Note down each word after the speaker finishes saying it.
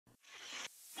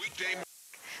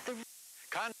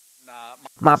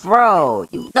My bro,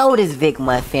 you know this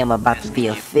Vickmontfilms about to be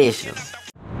official.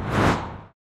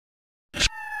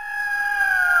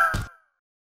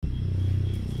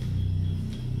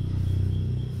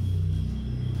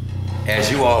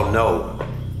 As you all know,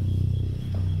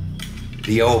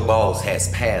 the old boss has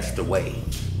passed away.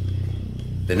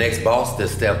 The next boss to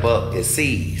step up is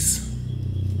C's.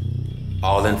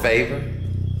 All in favor?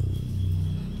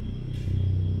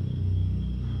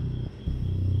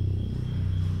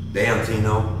 Damn,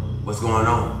 Tino, what's going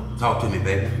on? Talk to me,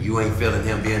 baby. You ain't feeling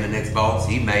him being the next boss.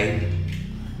 He made it.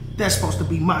 That's supposed to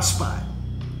be my spot,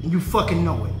 and you fucking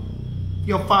know it.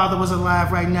 Your father was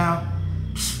alive right now,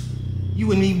 you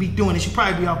wouldn't even be doing this. You'd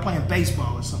probably be out playing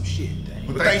baseball or some shit.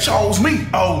 But they chose me,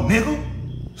 old nigga.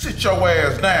 Sit your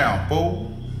ass down,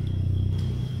 fool.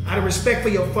 Out of respect for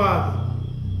your father,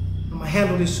 I'm gonna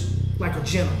handle this like a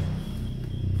gentleman.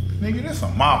 Nigga, that's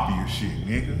some mafia shit,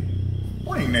 nigga.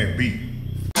 Bring that beat.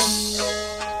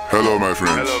 Hello, my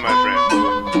friends. Hello, my friend.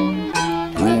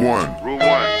 Rule 1. Rule 1.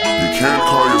 You can't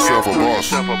call yourself a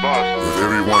boss if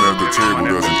everyone at the table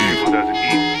doesn't eat.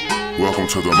 Welcome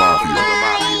to the Mafia.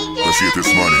 Let's get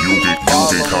this money. You can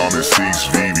call me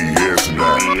C's VVS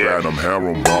now. Platinum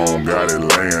herringbone, got it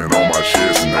laying on my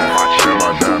chest now. And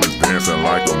my diamonds dancing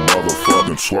like a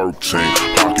motherfucking twerk team.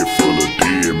 Pocket full of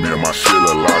dead men, my shit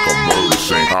look like a murder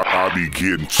scene. I be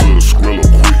getting to the skrilla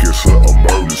quick, it's an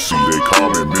emergency. They call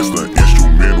me Mr.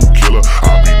 Instrumental Killer.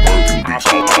 I be murking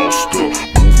beats all stuff.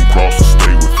 Moving across the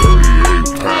state with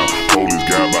 38 pounds. Police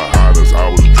got behind us, I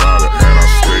was driving and I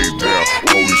stayed down.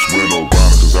 Police went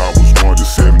around cause I was going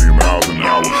just 70 miles an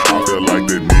hour. I felt like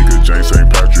that nigga James St.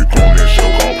 Patrick on that show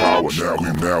called Power.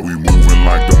 Now we moving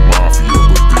like the Mafia,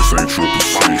 but this ain't triple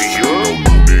six. No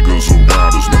new niggas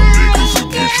around us, no niggas will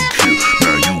get you killed.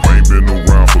 Now you ain't been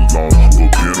around for long,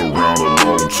 but been around a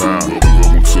long time.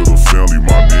 Welcome to the family,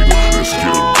 my nigga, let's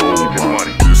get a gold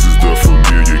mine. This is the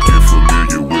familiar, get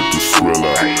familiar with the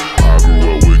thriller. I grew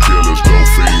up with killers, dope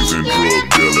fiends and drug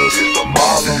dealers.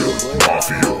 Mafia,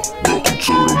 welcome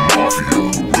to the Mafia.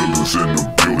 Gorillas in the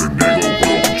building, nigga,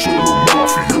 welcome to the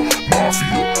Mafia.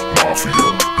 Mafia,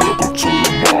 welcome to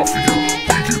the Mafia.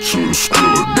 We get to the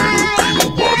skrilla, nigga, ain't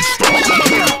nobody stopping.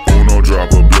 Uno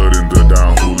drop of blood in the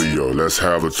Don Julio, let's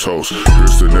have a toast.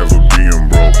 Here's to never being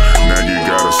broke. Now you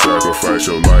gotta sacrifice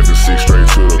your life and see straight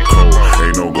to the cold.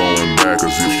 Ain't no going back,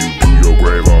 cause if you do, your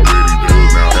grave already built.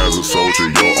 Now as a soldier,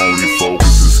 your only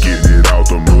focus is getting it out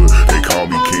the mud. They call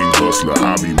me King Hustler,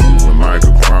 I be moving like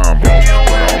a crime boss.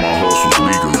 But all my hustles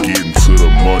legal, getting to the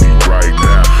money right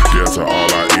now. Death to all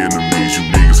our enemies, you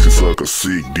niggas can suck a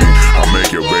sick dick. I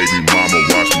make your baby mama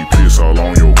watch me piss all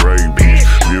on your grave, bitch.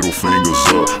 Middle fingers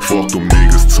up, fuck them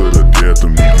niggas to the death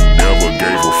of me. You never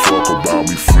gave a fuck about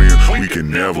me, friend, we can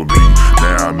never be.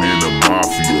 Now I'm in the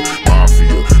Mafia. Now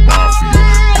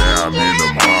I'm in the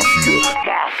Mafia.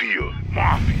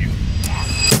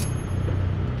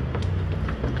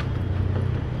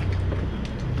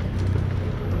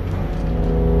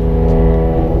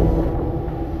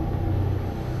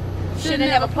 Should've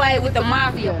never played with the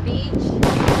Mafia, bitch.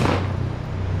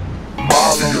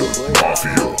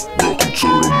 Mafia, welcome to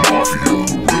the Mafia.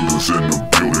 Gorillas in the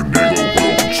building.